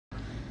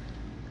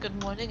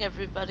Good morning,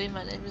 everybody.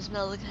 My name is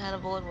Melik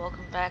Hannibal, and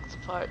welcome back to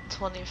part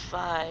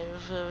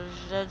 25 of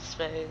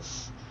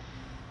Deadspace.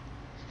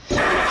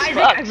 Isaac,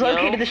 Fuck, I've yo.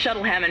 located the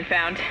shuttle Hammond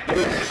found.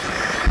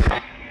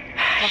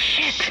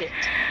 Shit.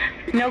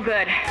 No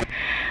good.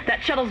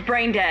 That shuttle's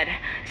brain dead.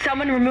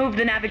 Someone removed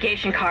the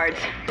navigation cards.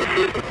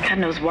 God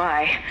knows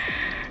why.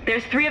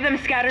 There's 3 of them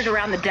scattered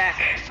around the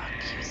deck.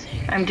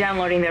 I'm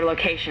downloading their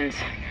locations.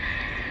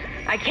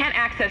 I can't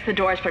access the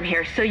doors from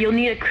here, so you'll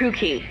need a crew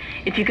key.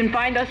 If you can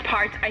find those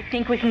parts, I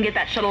think we can get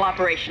that shuttle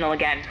operational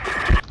again.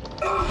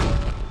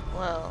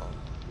 Well,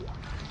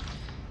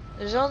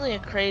 there's only a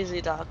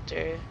crazy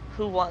doctor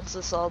who wants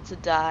us all to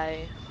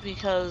die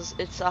because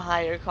it's a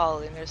higher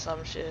calling or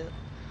some shit,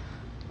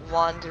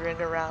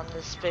 wandering around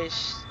the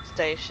space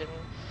station.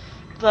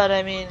 But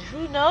I mean,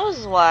 who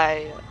knows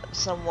why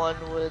someone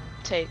would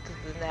take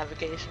the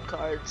navigation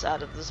cards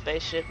out of the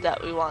spaceship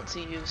that we want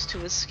to use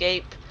to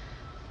escape?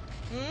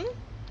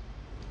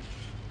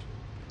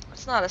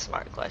 It's not a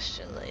smart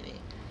question, lady.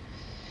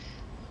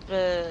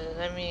 But,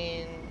 I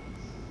mean,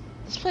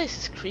 this place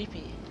is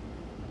creepy.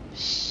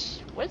 Shh,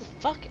 where the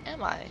fuck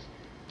am I?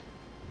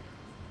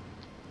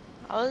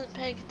 I wasn't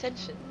paying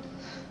attention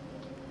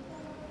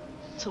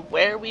to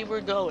where we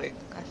were going.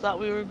 I thought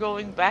we were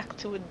going back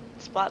to a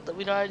spot that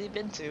we'd already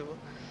been to.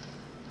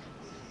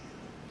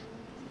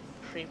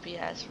 Creepy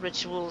ass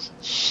rituals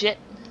and shit.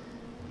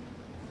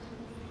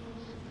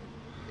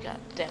 God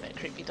damn it,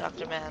 creepy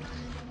Dr. Man.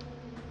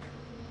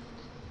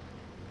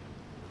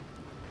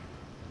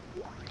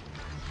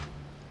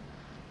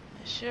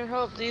 I sure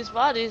hope these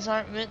bodies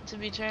aren't meant to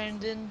be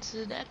turned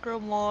into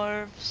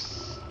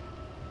necromorphs.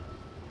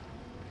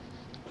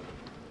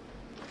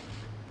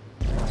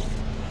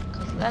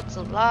 Cause that's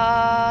a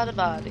lot of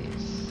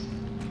bodies.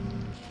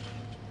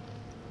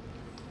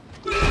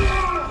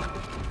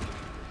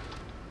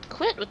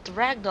 Quit with the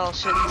ragdoll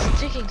shit that's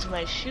sticking to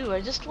my shoe. I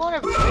just want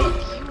to break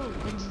you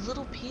into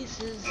little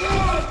pieces.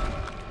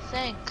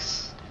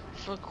 Thanks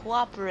for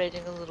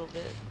cooperating a little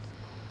bit.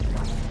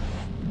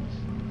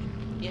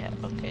 Yeah,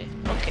 okay.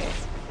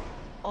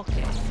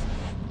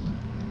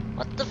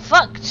 What the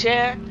fuck,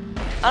 chair?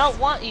 I don't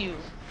want you.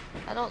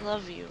 I don't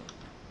love you.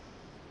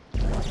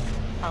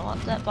 I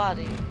want that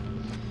body.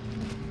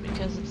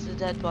 Because it's a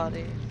dead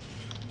body.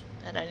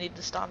 And I need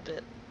to stomp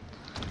it.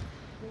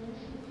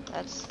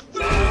 That's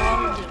all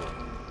I want to do.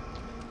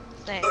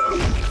 Thanks.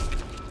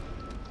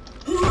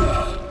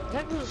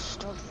 Let me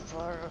stop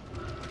for...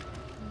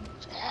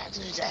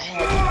 There's a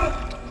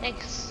head.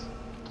 Thanks.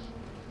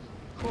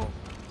 Cool.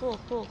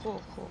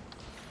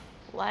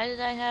 Why did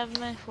I have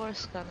my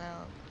force gun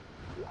out?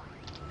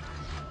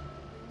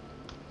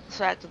 The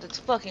fact that it's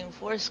fucking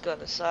force gun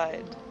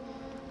aside,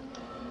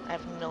 I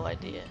have no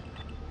idea.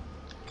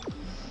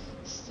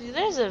 See,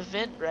 there's a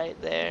vent right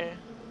there.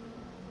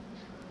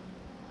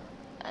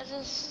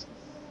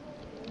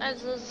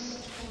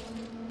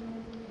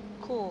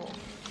 Cool.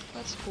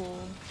 That's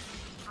cool.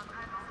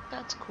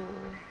 That's cool.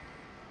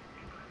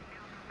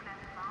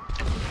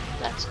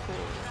 That's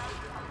cool.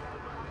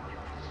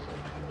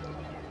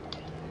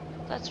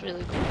 That's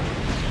really cool.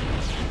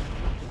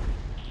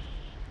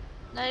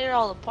 Now you're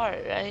all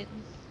apart, right?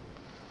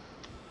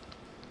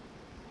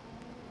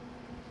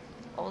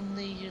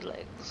 Only your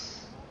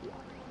legs.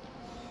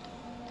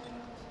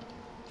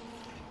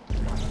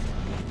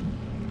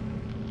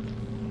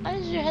 Why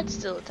is your head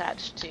still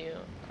attached to you?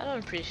 I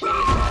don't appreciate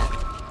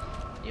that.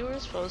 You were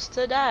supposed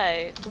to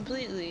die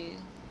completely.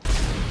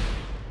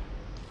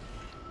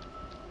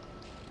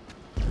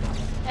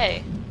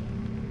 Hey.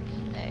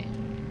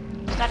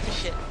 Stop your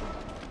shit.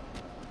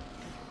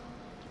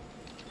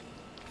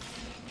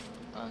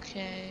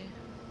 Okay.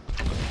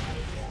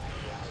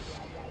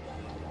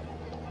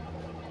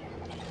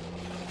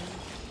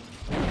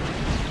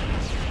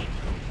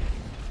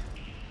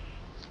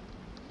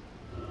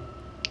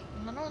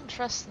 I don't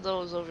trust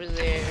those over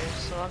there,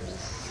 so I'm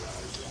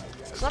just...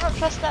 Cause I don't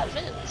trust that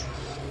vent.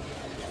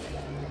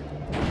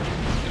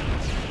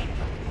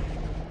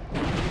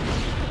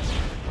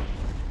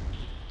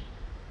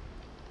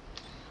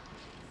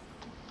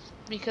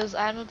 Because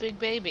I'm a big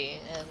baby,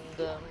 and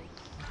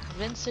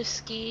vents are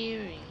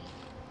scary.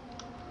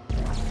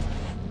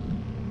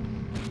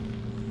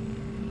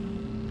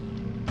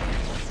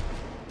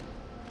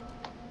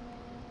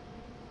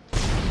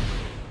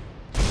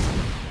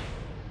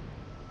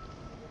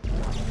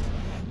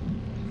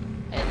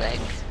 Hey, leg.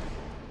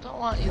 Don't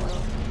want you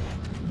though.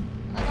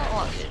 I don't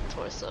want your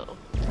torso.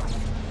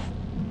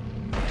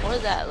 Or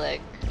that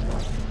leg.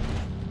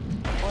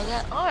 Or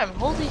that arm.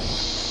 Holy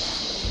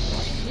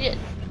shit.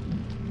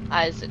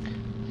 Isaac,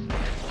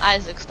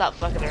 stop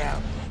fucking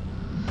around.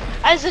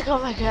 Isaac, oh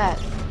my god.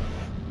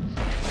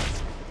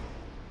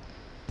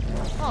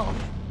 Oh.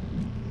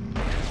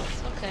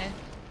 Okay.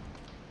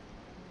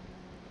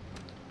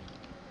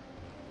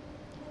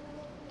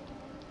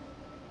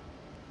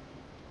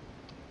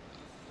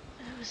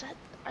 Is that...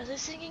 Are they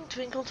singing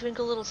Twinkle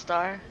Twinkle Little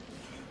Star?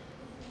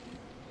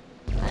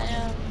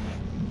 I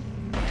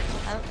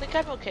don't think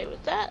I'm okay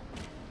with that.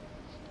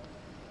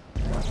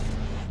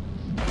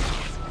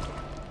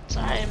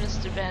 Sorry. Sorry,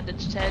 Mr.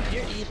 Bandage Ted,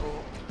 you're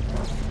evil.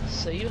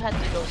 So you had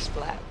to go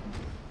splat.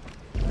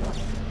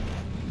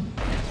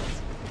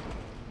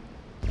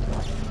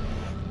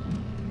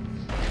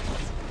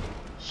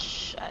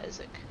 Shh,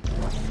 Isaac.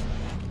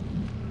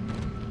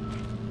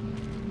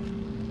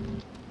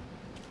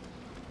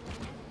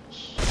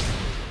 Shh.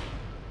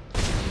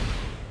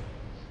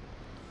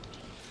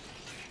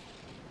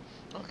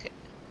 Okay.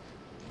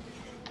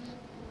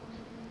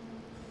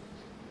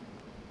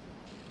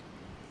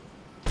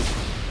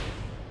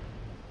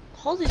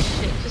 Holy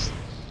shit, just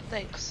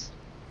thanks.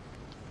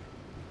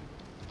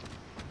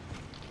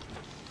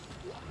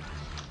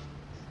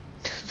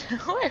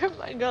 Where am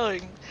I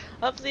going?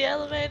 Up the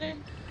elevator?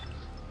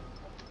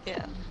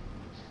 Yeah.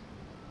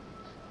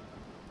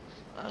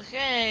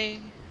 Okay.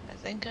 I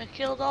think I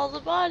killed all the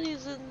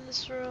bodies in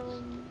this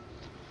room.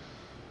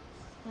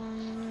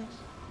 I'm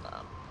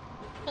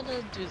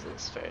gonna do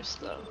this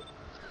first though.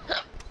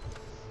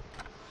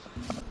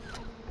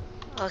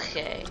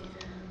 Okay.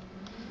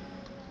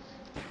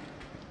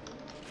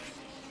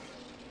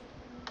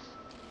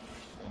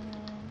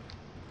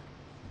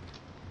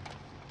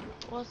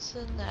 What's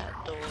in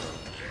that door?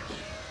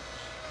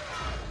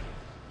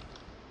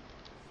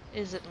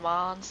 Is it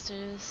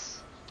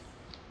monsters?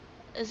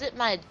 Is it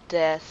my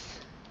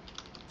death?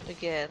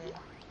 Again.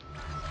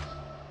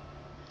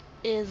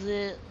 Is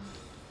it?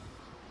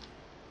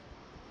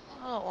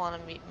 I don't want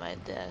to meet my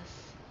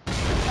death.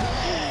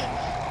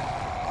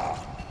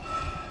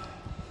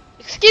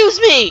 Excuse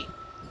me!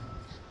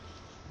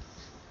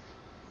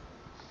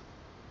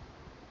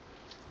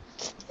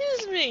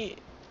 Excuse me!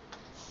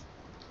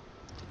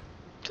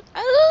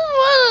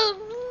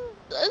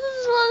 I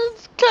just want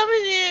to come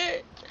in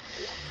here.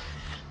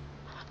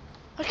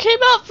 I came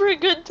out for a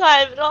good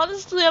time, and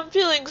honestly, I'm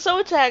feeling so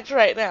attacked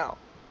right now.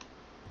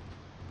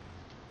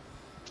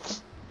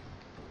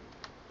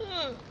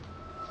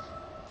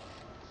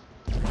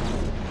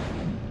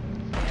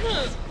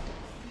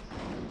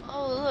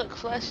 Oh, look,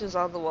 flesh is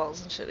on the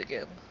walls and shit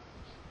again.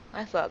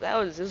 I thought that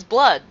was his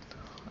blood.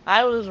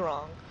 I was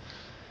wrong.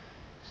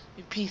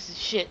 You piece of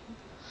shit.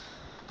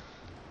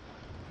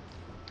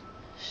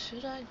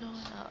 Should I go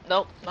out?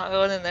 Nope, not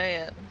going in there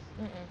yet.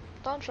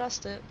 Don't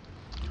trust it.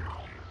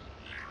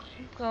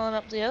 I'm going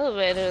up the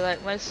elevator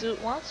like my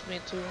suit wants me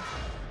to.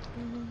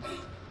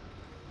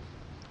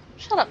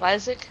 Shut up,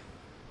 Isaac.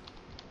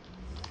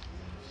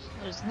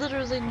 There's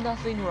literally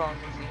nothing wrong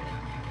with you.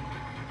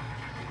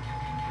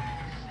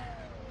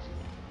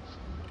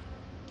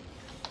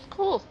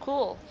 Cool.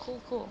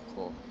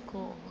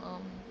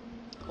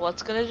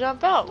 What's gonna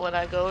jump out when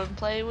I go and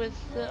play with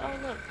the... Oh,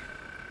 look.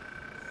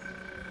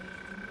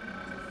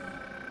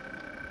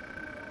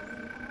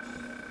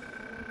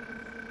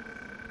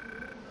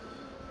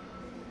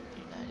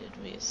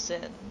 United we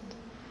ascend.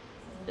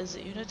 Is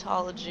it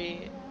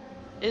Unitology?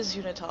 Is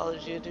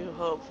Unitology a new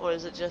hope, or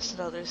is it just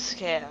another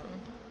scam?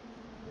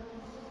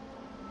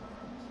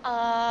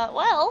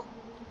 Well.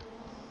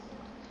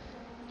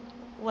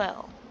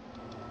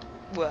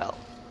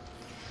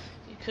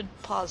 You could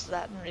pause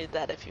that and read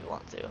that if you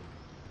want to.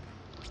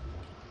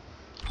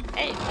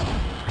 Hey,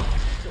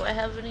 do I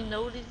have any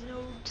node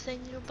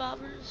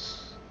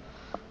thingamabobbers?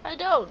 I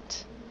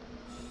don't.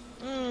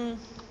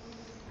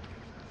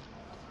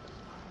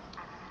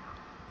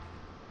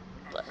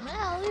 But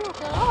now you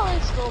can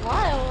always go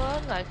buy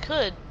one. I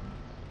could,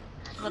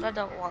 but I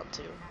don't want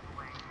to.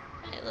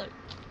 Hey, look.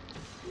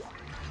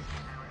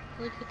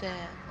 Look at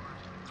that.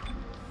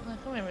 Oh,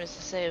 come here,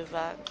 Mr. Save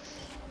Box.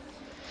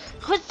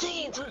 Quit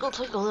singing Twinkle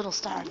Twinkle Little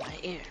Star in my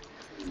ear.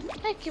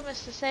 Thank you,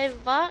 Mr.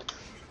 Save Box.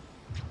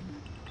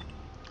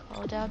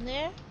 Oh, down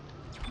there?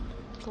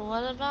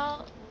 What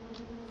about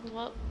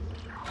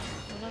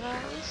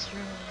this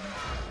room?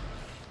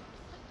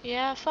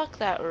 Yeah, fuck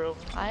that room.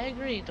 I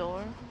agree,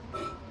 door.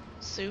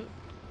 Suit.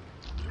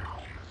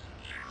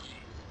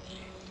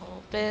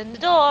 Open the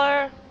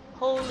door!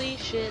 Holy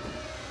shit.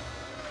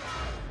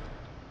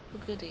 Oh,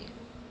 goody.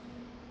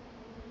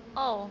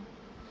 Oh.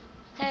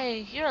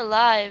 Hey, you're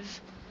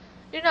alive.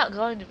 You're not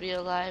going to be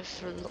alive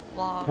for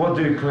long. What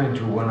do you cling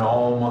to when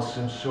all must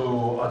seem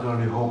so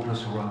utterly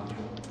hopeless around you?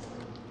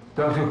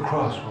 Dr.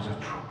 Cross was a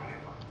true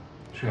believer.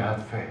 She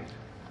had faith.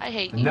 I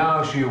hate and you.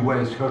 now she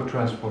awaits her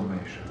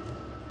transformation.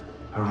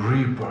 Her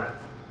rebirth.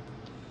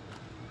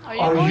 Are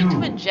you going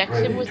to inject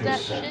him with that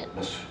shit?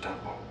 Mr.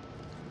 Temple?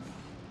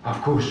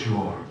 Of course you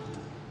are.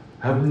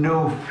 Have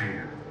no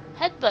fear.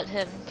 Headbutt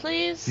him,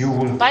 please. You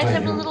will Bite play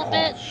him a your little part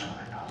bit. soon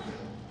enough.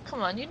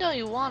 Come on, you know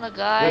you want a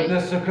guy.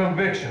 Witness the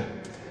conviction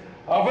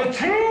of a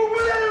true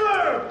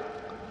believer!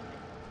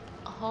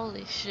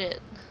 Holy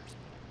shit.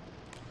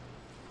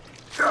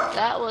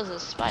 That was a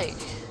spike.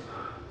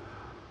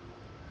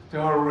 They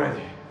are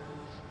ready.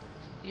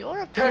 You're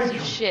a piece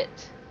of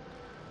shit.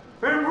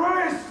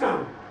 Embrace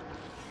them!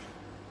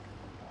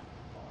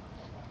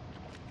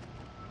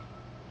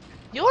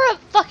 You're a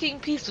fucking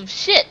piece of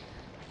shit!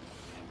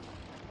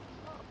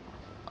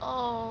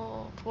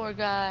 Oh, poor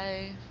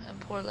guy and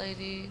poor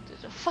lady.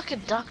 The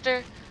fucking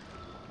doctor.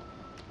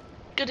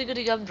 Goody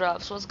goody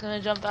gumdrops was gonna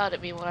jump out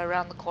at me when I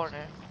round the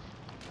corner.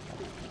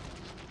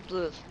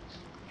 Ugh.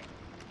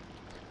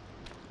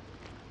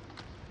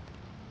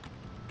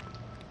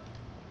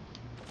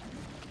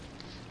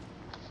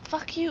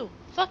 Fuck you.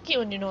 Fuck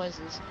you and your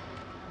noises.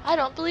 I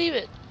don't believe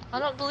it. I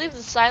don't believe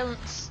the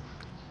silence.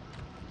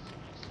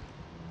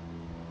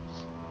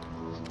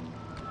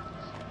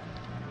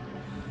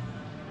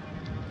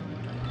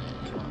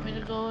 You want me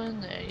to go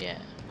in there? Yeah.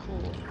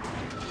 Cool.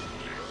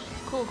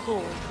 Cool,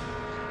 cool.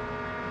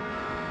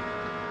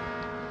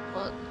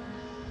 What?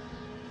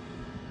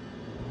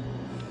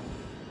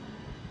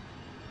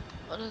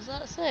 What does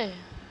that say?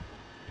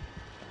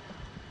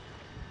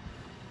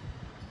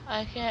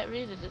 I can't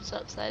read it. It's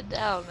upside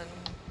down and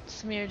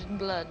smeared in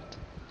blood.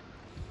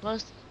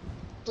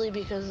 Mostly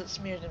because it's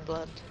smeared in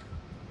blood.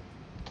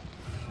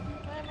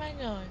 Where am I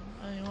going?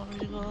 Oh, you want me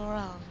to go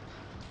around?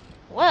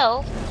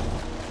 Well,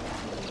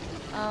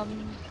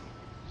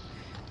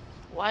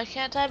 why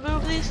can't I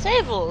move these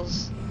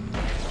tables?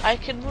 I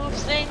can move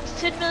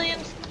things 10 million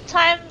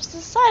times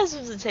the size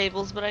of the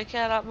tables, but I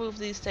cannot move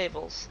these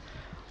tables.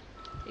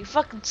 Are you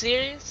fucking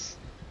serious?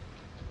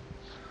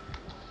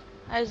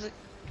 Isaac,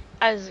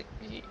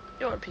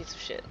 you're a piece of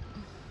shit.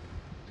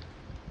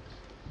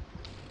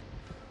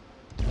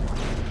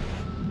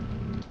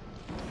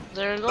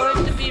 There are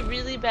going to be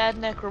really bad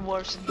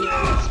necromorphs in here,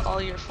 and it's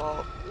all your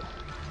fault.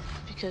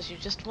 Because you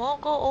just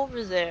won't go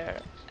over there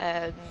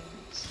and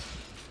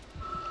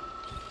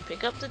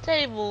pick up the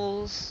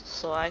tables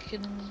so I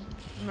can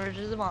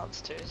murder the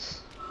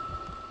monsters.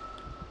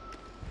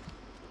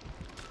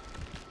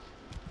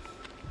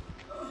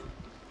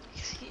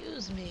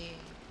 Excuse me.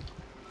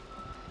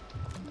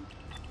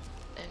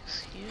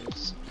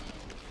 Excuse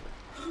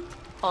me.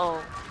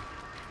 Oh.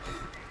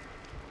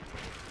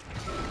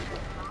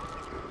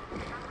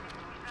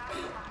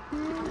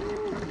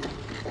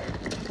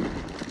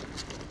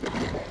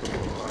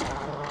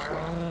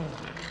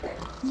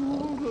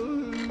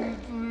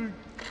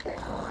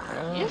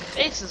 Your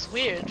face is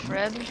weird,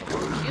 friend.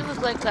 You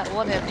look like that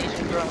one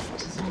amnesia grunt.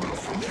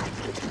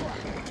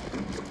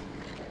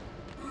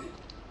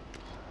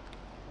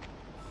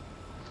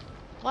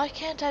 Why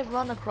can't I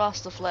run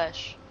across the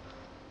flesh?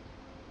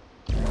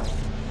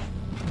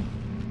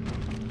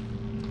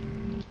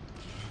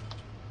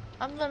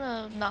 I'm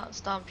gonna not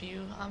stomp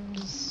you.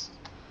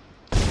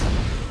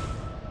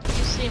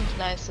 You seemed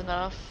nice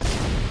enough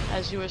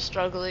as you were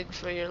struggling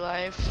for your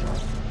life.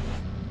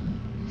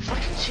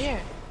 Fucking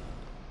chair.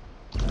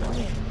 Come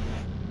here.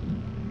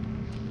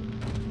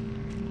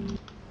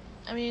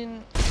 I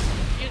mean,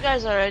 you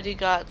guys already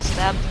got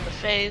stabbed in the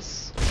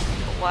face.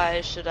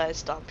 Why should I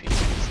stomp you to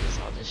pieces?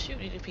 I'll just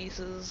shoot you to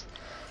pieces.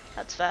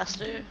 That's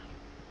faster.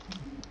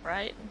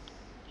 Right?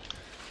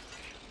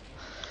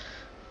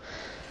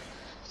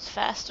 It's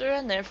faster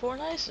and therefore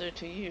nicer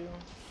to you.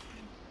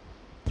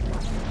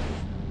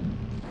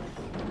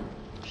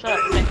 Shut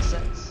up, makes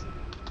sense.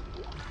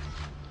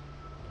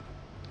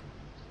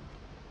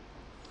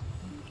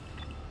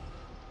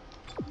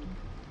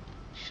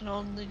 You can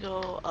only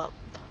go up.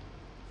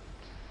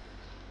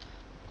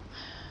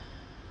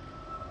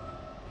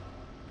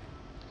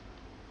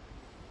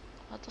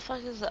 What the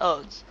fuck is that?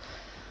 Oh, it's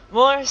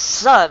more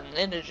sun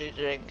energy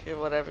drink or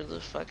whatever the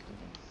fucking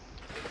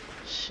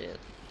shit.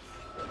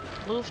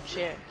 Move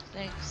chair.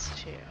 Thanks,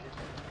 chair.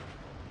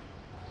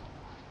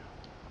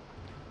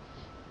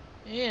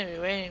 You're gonna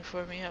be waiting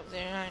for me up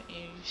there, aren't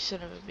you? You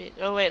son of a bitch.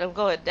 Oh wait, I'm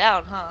going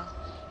down, huh?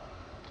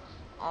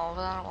 Oh,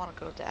 but I don't want to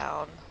go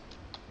down.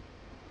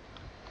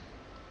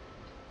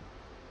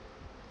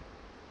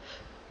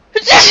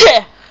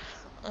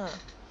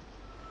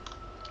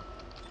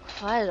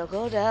 Fine, I'll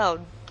go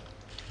down.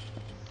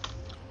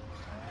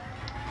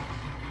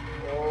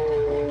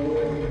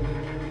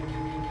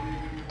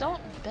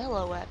 Don't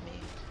bellow at me.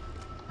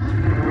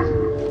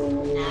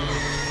 You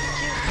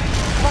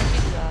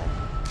fucking guy.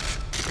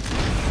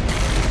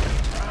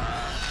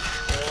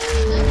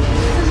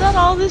 Is that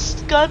all this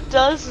gun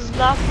does is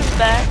knock them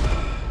back?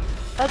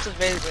 That's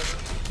amazing.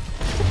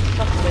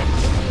 Fuck away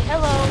from me.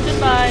 Hello,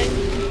 goodbye.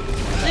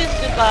 Please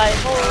goodbye.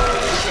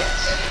 Holy shit.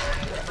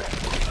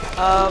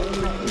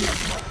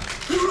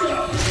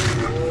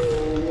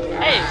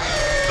 Hey.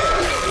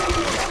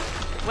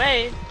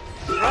 Wait.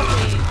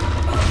 Roughly.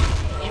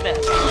 You bet.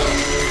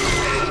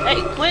 Hey,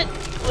 quit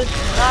with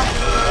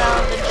knocking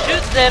around and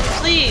shoot them,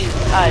 please.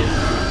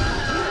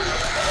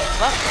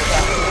 Fuck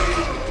that.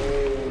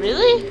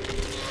 Really?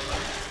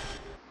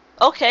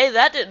 Okay,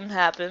 that didn't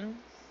happen.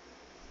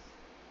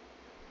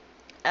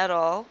 At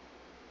all.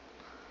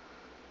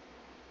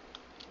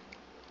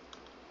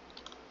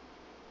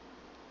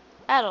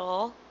 At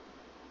all.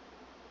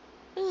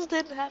 This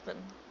didn't happen.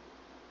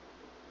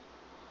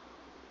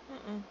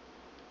 Mm-mm.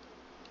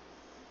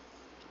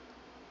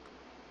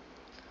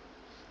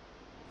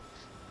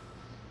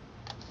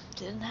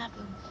 Didn't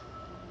happen.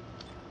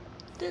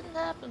 Didn't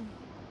happen.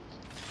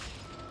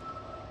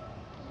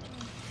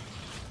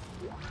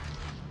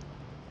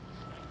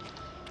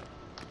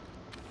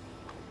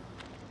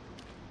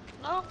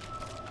 No.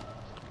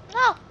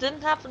 No,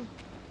 didn't happen.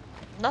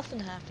 Nothing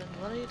happened.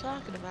 What are you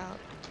talking about?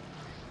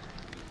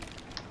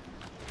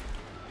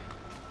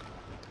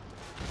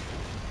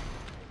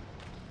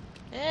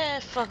 Eh,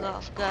 fuck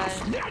off, guy.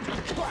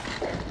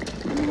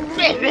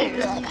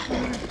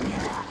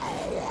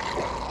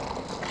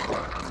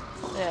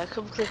 Yeah,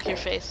 come click your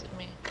face at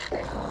me.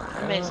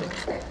 Amazing.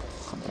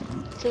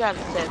 10 out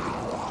of 10.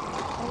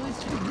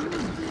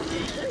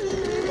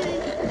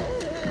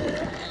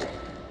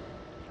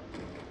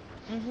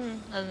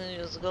 And then you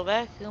just go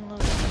back and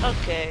move.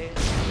 Okay,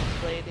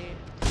 lady.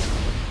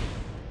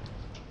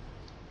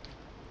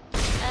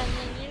 And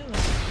then you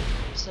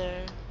move,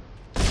 sir.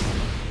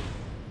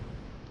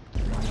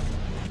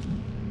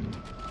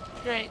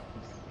 Great.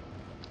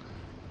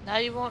 Now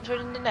you won't turn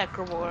into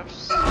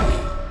necromorphs.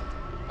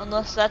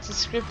 Unless that's a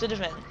scripted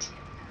event.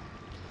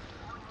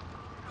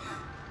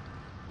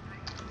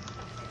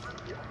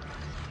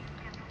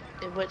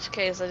 In which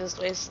case I just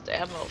wasted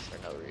ammo for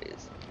no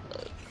reason.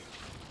 But...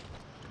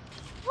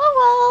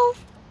 oh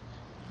well!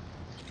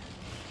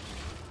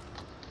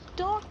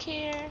 Don't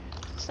care.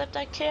 Except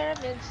I care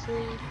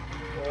immensely.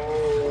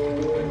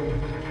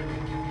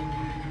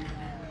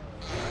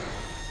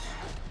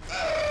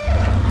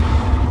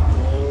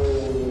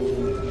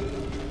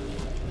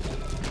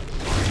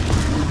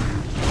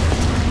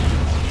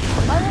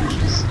 Why don't you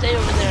just stay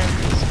over there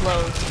and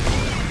explode?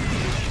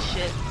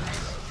 Shit.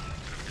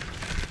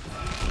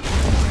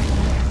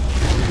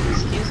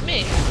 Excuse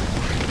me.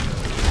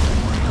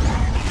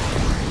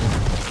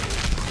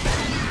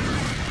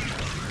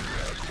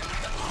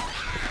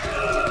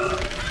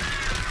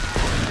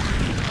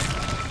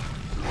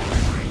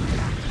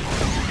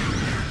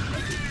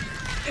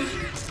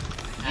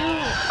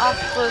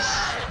 Octopus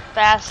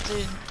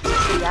bastard.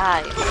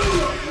 Die.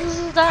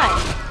 Just die.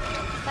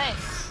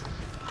 Thanks.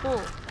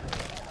 Cool.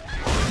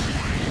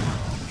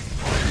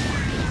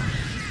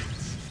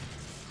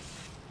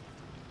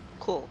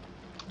 Cool.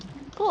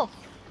 Cool.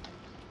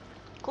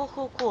 Cool,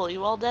 cool, cool.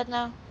 You all dead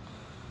now?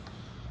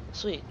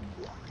 Sweet.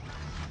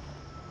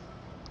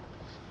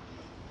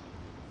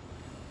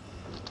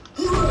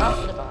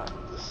 Drop the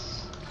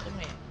box. Come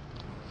here.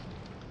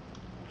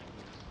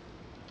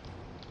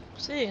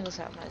 Seeing as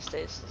how my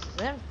stasis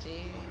is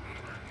empty,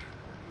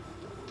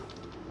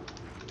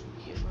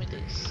 give me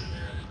this.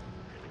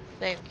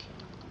 Thank you.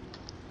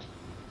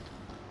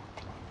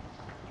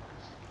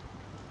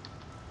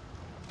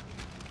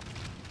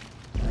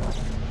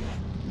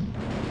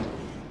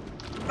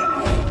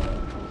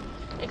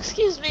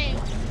 Excuse me.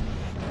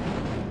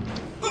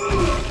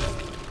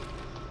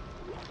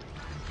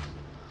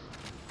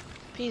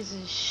 Piece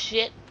of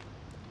shit.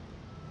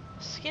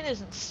 Skin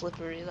isn't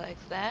slippery like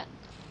that.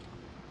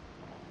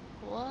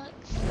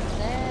 What's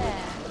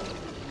that?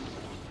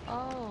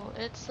 Oh,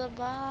 it's a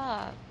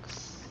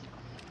box.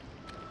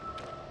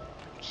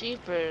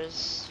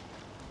 Jeepers.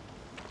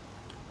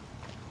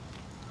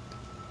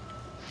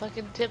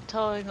 Fucking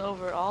tiptoeing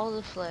over all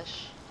the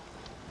flesh.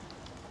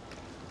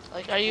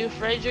 Like, are you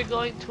afraid you're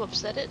going to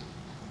upset it?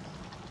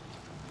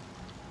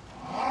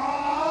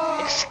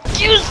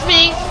 Excuse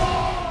me!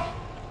 I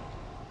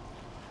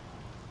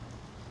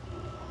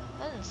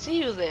didn't see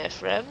you there,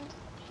 friend.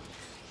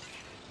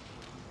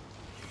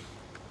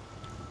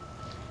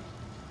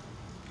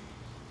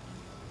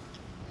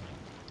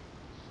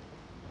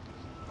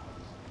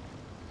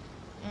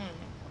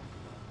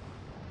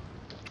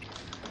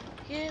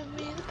 Give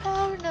me the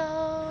power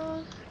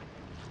node.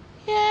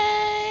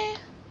 Yay!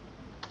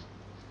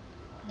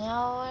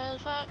 Now where the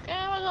fuck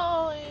am I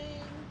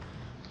going?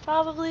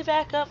 Probably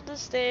back up the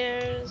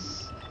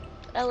stairs.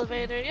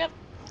 Elevator, yep.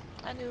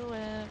 I knew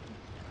it.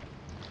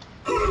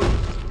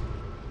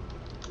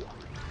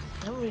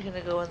 Then we're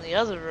gonna go in the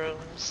other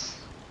rooms.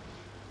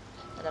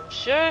 And I'm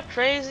sure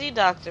crazy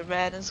Dr.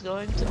 Man is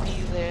going to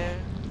be there.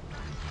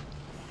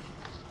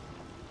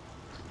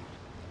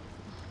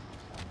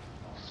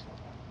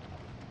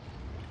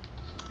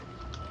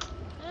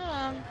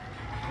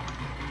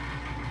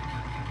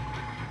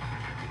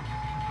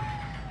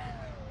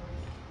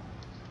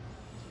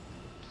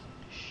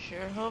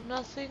 Sure hope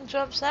nothing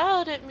jumps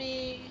out at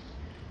me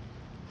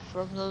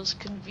from those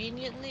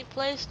conveniently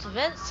placed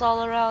vents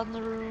all around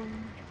the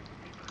room.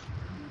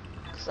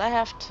 'Cause I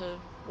have to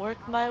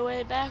work my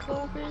way back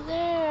over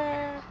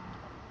there.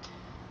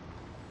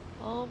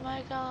 Oh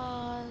my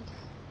god.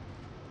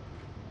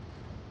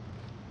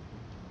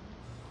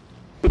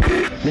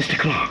 Mr.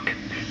 Clark,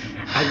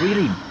 I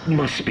really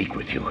must speak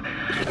with you.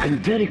 I'm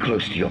very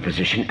close to your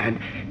position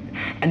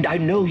and I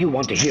know you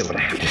want to hear what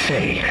I have to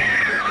say.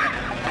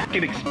 I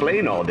can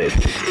explain all this.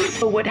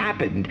 So what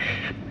happened?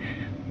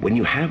 When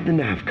you have the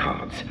nav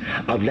cards,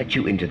 I'll let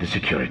you into the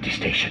security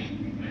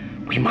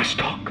station. We must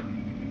talk.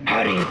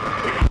 Hurry.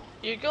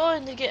 You're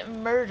going to get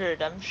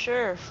murdered, I'm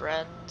sure,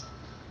 friend.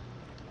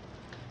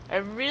 I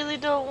really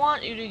don't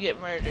want you to get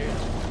murdered.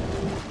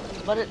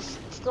 But it's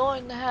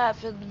going to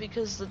happen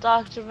because the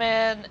Dr.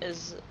 Man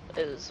is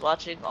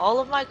watching all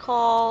of my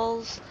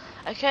calls.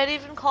 I can't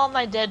even call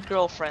my dead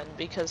girlfriend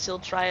because he'll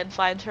try and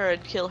find her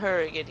and kill her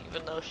again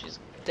even though she's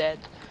dead.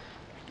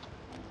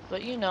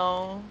 But you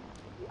know,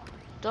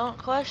 don't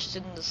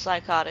question the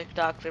psychotic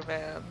Dr.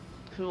 Man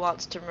who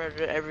wants to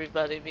murder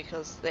everybody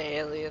because the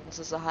aliens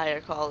is a higher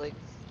calling.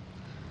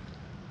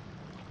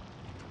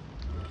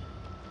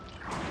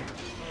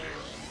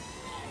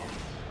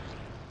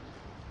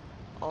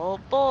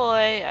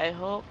 boy. I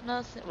hope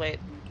nothing. Wait.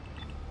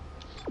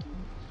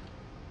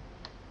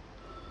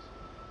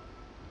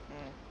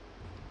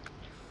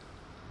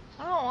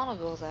 I don't want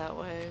to go that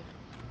way.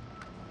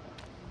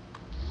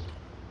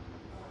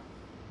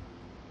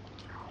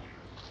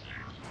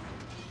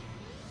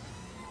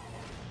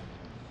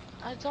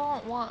 I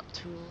don't want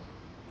to.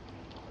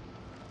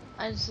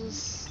 I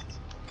just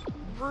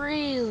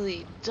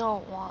really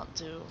don't want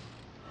to.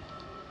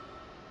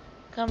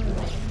 Come to me.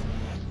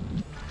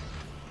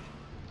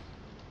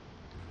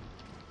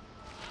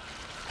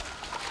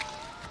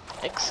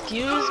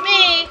 Excuse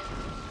me!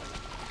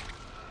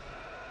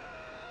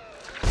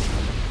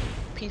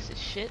 Piece of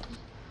shit.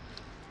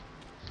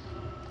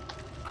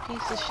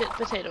 Piece of shit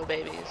potato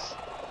babies.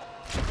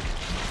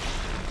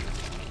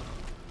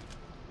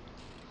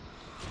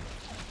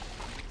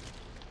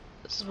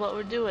 This is what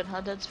we're doing,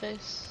 huh,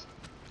 Deadspace?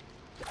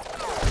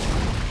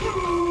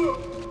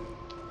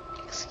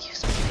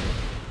 Excuse me.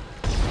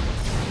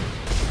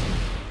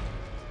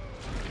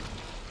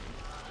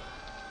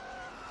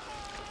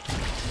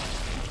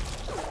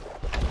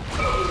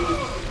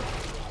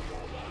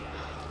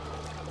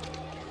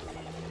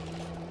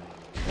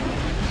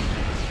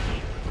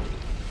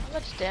 How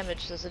much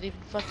damage does it even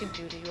fucking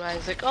do to you,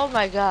 Isaac? Oh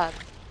my god.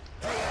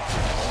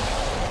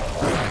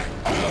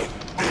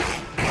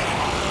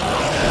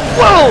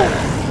 Whoa!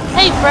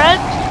 Hey,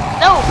 friend!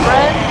 No,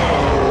 friend!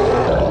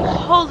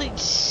 Holy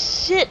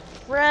shit,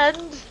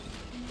 friend!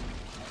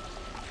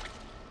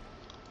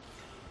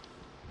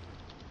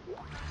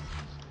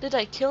 Did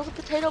I kill the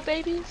potato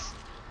babies?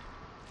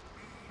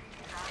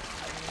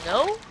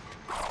 No?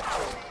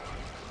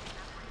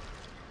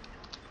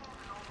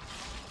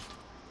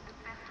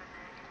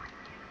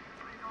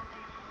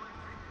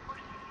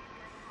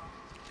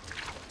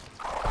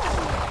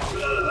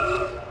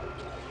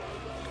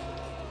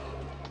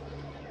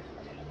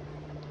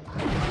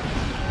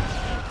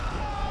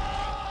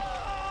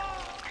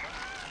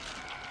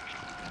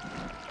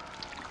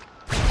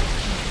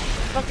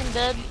 Fucking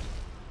dead.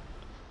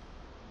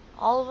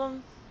 All of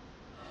them.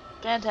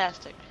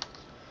 Fantastic.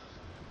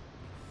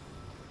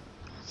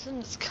 What's in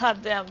this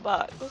goddamn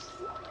box?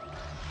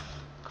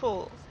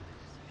 Cool.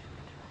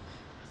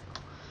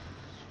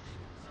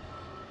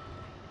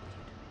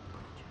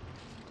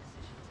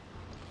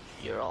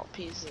 You're all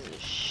pieces of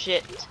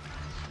shit.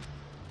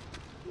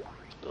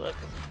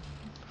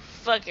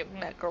 Fucking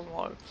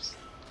necromorphs.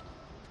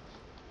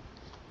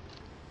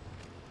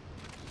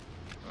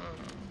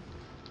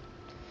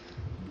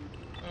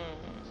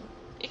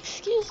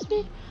 Excuse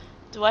me?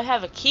 Do I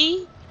have a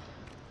key?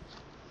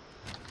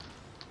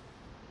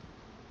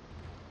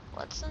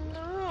 What's in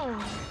the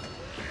room?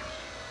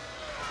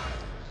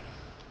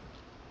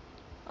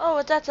 Oh,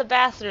 but that's a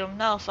bathroom.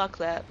 No, fuck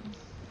that.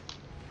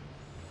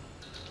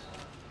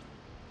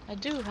 I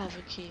do have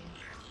a key.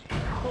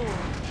 Cool.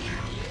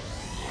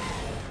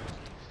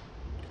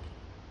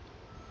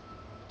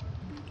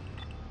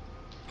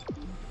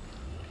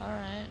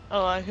 Alright.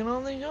 Oh, I can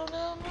only go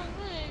down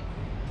one way.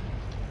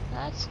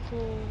 That's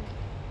cool.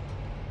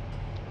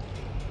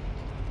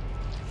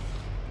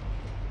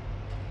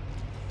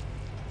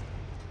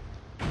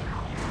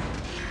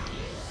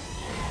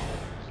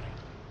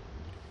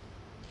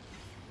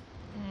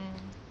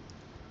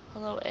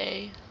 Hello,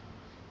 A.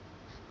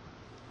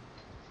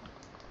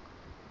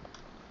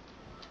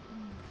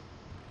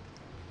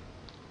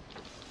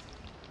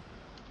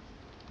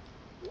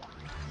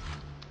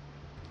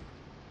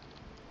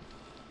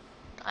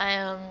 I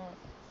am...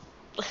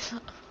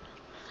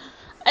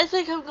 I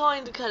think I'm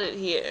going to cut it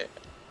here.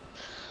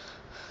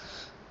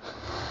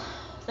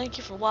 Thank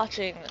you for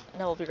watching,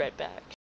 and I will be right back.